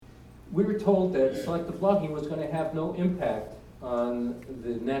we were told that selective logging was going to have no impact on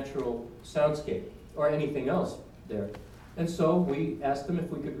the natural soundscape or anything else there. And so we asked them if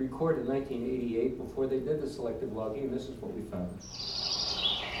we could record in 1988 before they did the selective logging, and this is what we found.